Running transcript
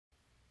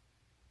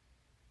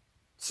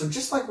So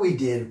just like we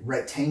did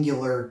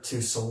rectangular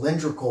to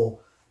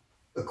cylindrical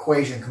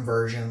equation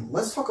conversion,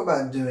 let's talk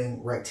about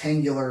doing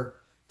rectangular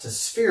to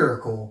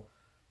spherical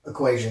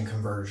equation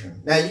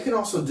conversion. Now you can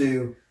also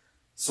do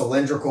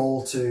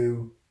cylindrical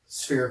to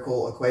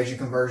spherical equation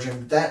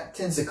conversion. That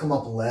tends to come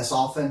up less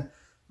often.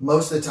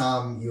 Most of the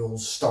time you'll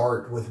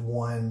start with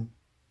one,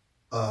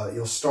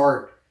 you'll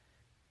start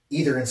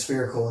either in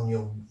spherical and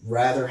you'll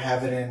rather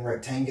have it in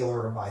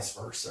rectangular or vice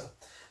versa.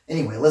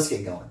 Anyway, let's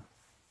get going.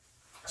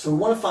 So we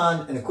want to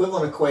find an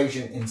equivalent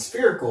equation in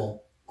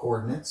spherical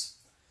coordinates.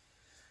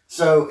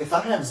 So if I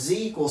have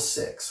z equals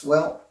 6,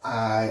 well,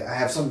 I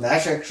have something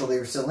that's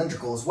actually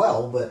cylindrical as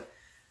well, but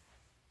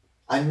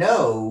I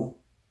know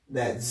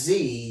that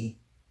z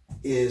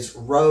is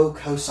rho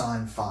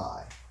cosine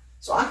phi.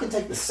 So I can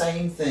take the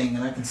same thing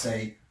and I can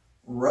say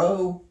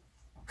rho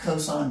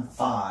cosine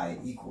phi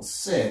equals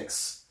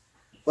 6,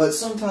 but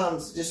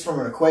sometimes just from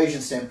an equation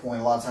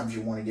standpoint, a lot of times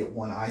you want to get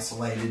one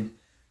isolated.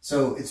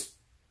 So it's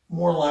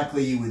more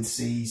likely you would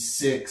see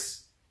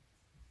 6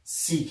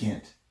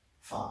 secant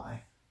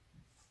phi.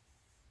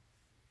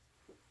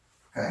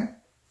 Okay?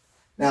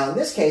 Now in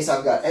this case,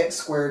 I've got x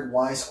squared,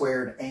 y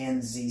squared,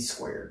 and z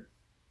squared.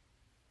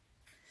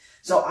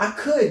 So I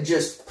could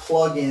just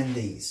plug in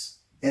these,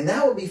 and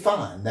that would be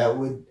fine.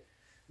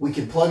 We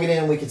could plug it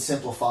in, we could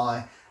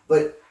simplify,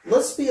 but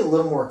let's be a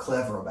little more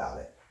clever about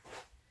it.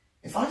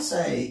 If I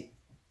say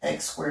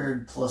x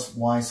squared plus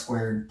y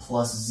squared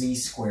plus z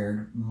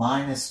squared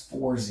minus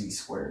 4z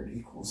squared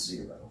equals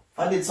 0. If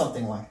I did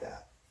something like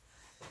that,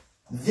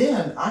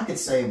 then I could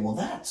say, well,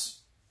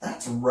 that's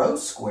rho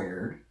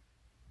squared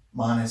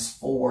minus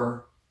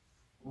 4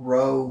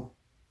 rho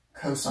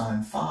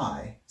cosine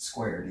phi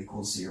squared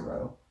equals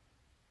 0,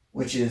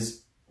 which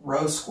is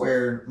rho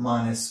squared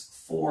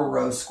minus 4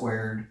 rho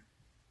squared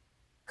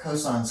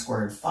cosine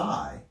squared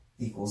phi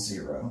equals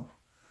 0.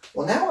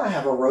 Well, now I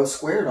have a rho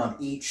squared on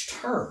each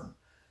term.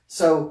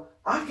 So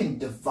I can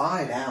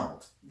divide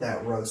out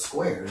that rho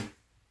squared,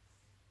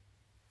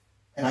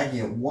 and I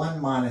get 1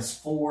 minus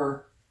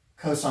 4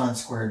 cosine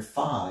squared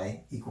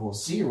phi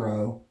equals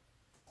 0.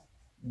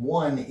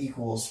 1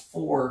 equals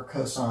 4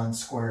 cosine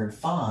squared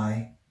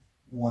phi.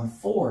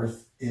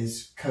 1/4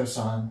 is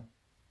cosine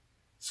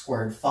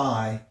squared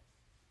phi.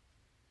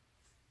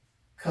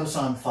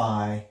 Cosine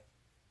phi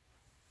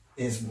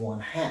is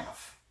 1/2.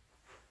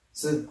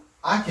 So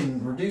I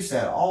can reduce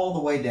that all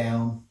the way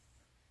down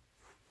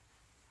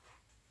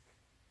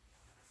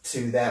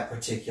to that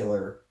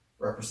particular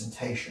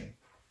representation.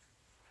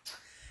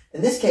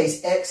 In this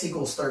case, x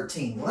equals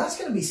 13. Well, that's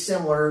going to be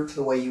similar to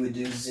the way you would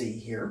do z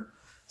here.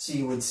 So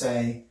you would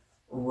say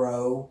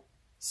rho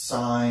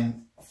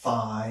sine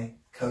phi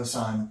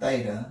cosine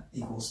theta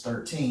equals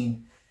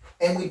 13.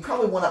 And we'd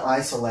probably want to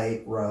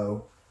isolate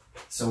rho.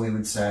 So we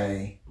would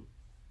say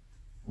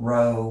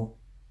rho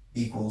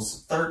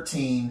equals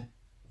 13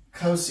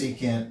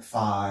 cosecant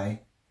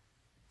phi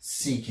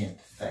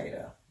secant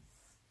theta.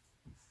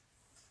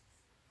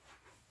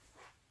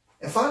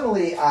 And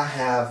finally, I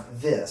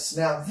have this.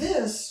 Now,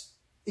 this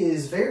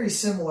is very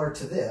similar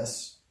to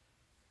this.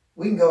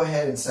 We can go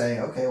ahead and say,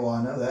 okay, well,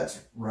 I know that's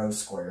rho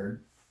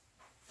squared.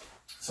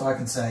 So I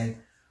can say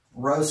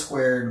rho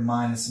squared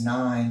minus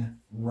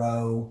 9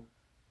 rho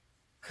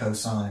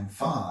cosine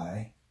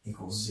phi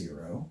equals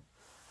 0.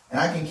 And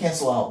I can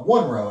cancel out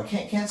one row. I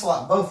can't cancel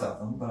out both of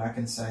them, but I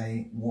can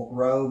say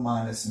rho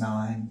minus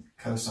 9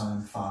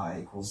 cosine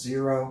phi equals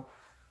 0,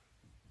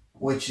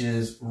 which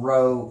is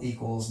rho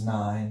equals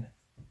 9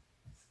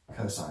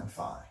 cosine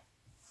phi.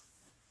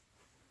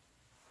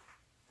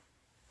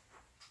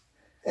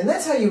 And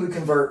that's how you would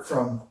convert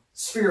from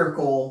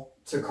spherical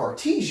to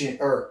Cartesian,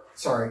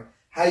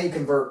 how you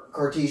convert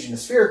Cartesian to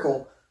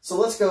spherical. So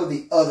let's go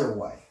the other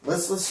way.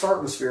 Let's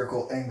start with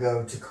spherical and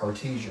go to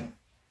Cartesian.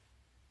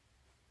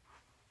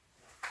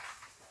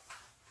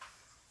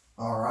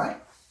 All right.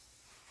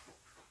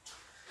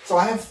 So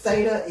I have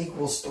theta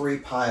equals 3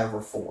 pi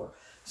over 4.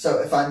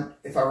 So if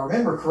I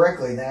remember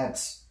correctly,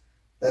 that's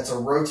a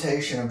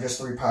rotation of just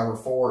 3 pi over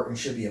 4 and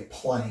should be a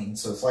plane.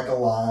 So it's like a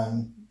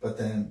line, but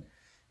then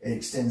it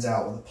extends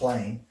out with a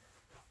plane.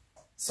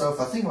 So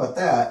if I think about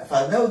that, if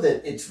I know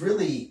that it's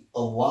really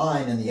a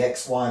line in the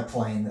xy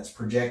plane that's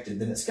projected,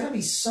 then it's going to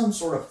be some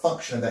sort of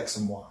function of x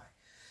and y.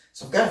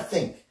 So I've got to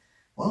think,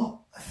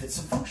 well, if it's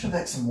a function of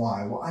x and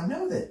y, well, I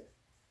know that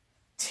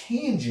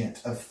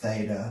tangent of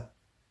theta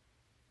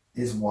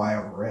is y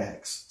over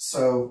x.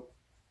 So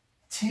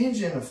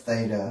tangent of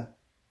theta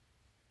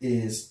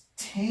is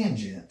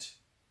tangent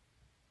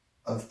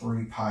of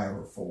 3 pi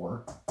over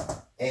 4.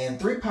 And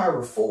 3 pi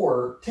over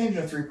 4,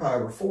 tangent of 3 pi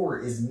over 4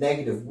 is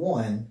negative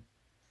 1.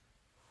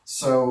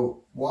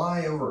 So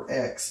y over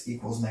x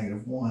equals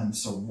negative 1.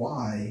 So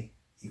y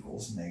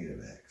equals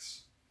negative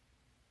x.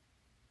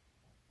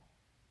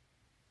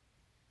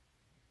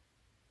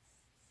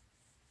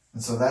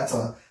 And so that's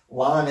a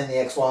line in the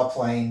xy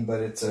plane,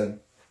 but it's a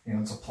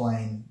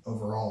plane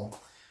overall.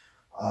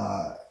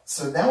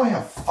 So now we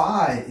have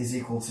phi is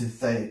equal to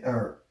theta,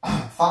 or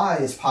phi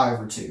is pi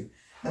over 2.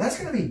 And that's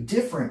going to be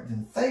different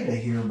than theta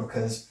here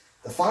because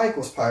the phi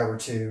equals pi over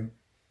 2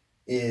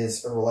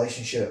 is a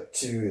relationship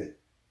to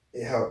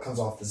how it comes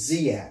off the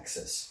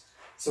z-axis.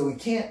 So we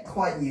can't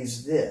quite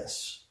use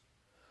this.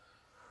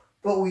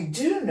 But we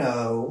do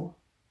know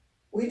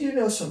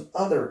some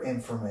other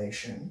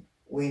information.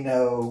 We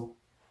know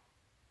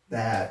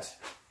that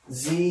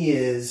z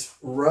is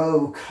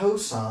rho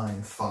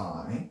cosine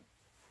phi,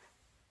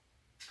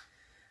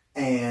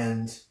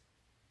 and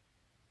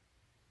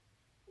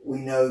we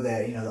know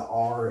that, you know, the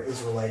r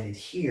is related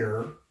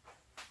here.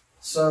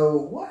 So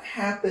what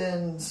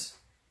happens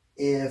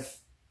if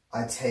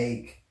I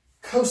take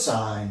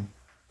cosine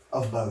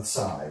of both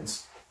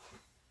sides?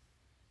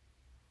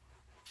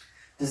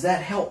 Does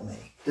that help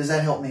me? Does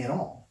that help me at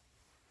all?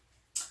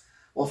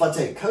 Well, if I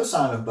take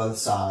cosine of both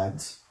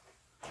sides,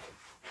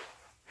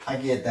 I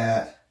get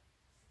that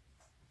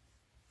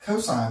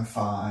cosine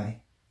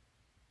phi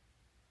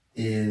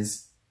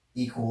is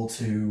equal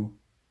to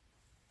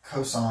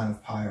cosine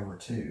of pi over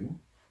 2.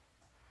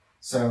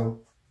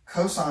 So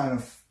cosine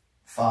of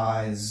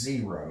phi is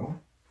 0.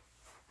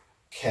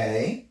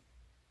 Okay.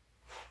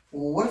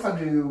 Well, what if I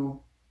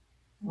do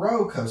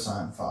rho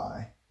cosine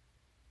phi?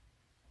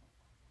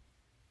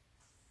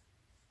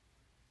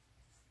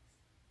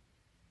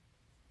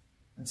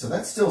 And so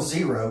that's still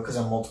 0 because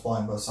I'm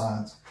multiplying both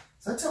sides.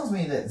 So that tells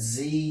me that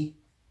z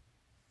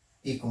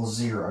equals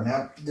 0.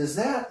 Now, does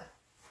that,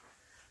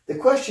 the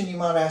question you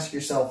might ask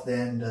yourself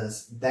then,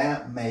 does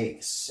that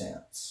make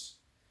sense?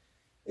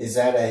 Is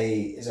that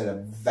a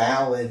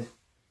valid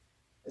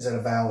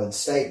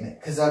statement?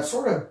 Because I've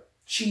sort of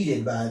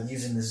cheated by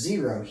using the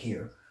 0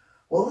 here.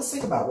 Well, let's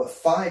think about what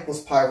phi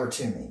equals pi over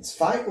 2 means.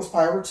 Phi equals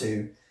pi over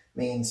 2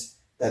 means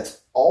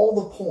that's all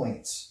the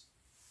points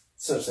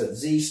such that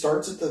z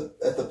starts at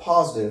the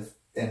positive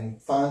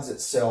and finds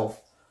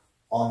itself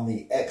on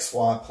the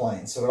xy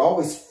plane. So it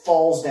always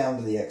falls down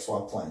to the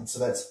xy plane. So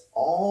that's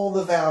all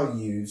the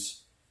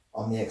values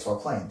on the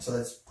xy plane. So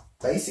that's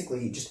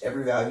basically just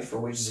every value for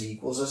which z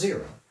equals a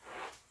 0.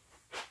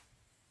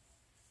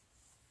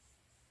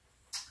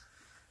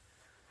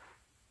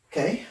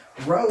 Okay,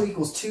 rho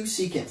equals 2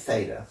 secant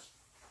theta.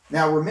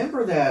 Now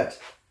remember that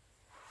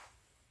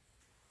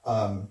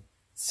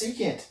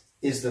secant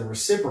is the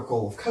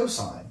reciprocal of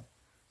cosine.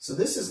 So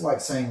this is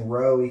like saying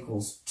rho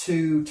equals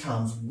 2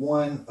 times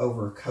 1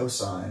 over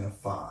cosine of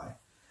phi.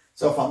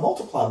 So if I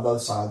multiply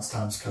both sides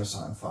times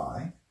cosine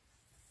phi,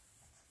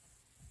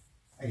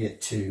 I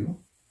get 2.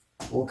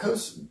 Well,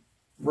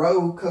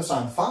 rho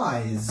cosine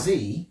phi is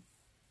z.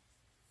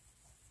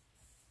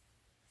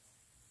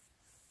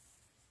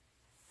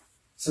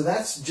 So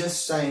that's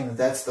just saying that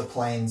that's the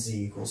plane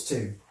z equals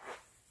 2.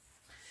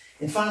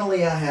 And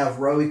finally, I have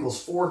rho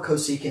equals 4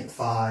 cosecant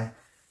phi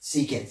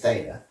secant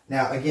theta.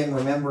 Now, again,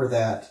 remember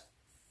that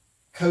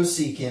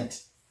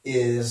cosecant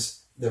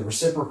is the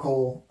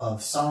reciprocal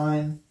of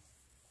sine,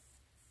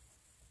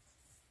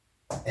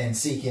 and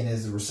secant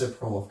is the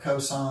reciprocal of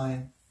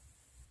cosine.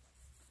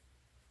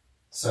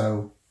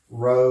 So,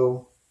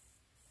 rho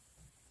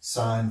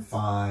sine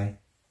phi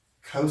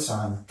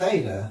cosine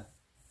theta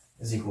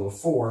is equal to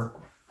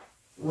 4.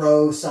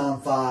 Rho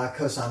sine phi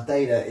cosine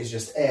theta is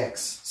just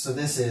x, so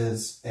this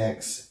is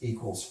x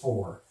equals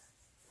 4.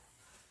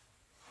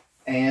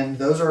 And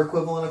those are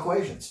equivalent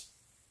equations.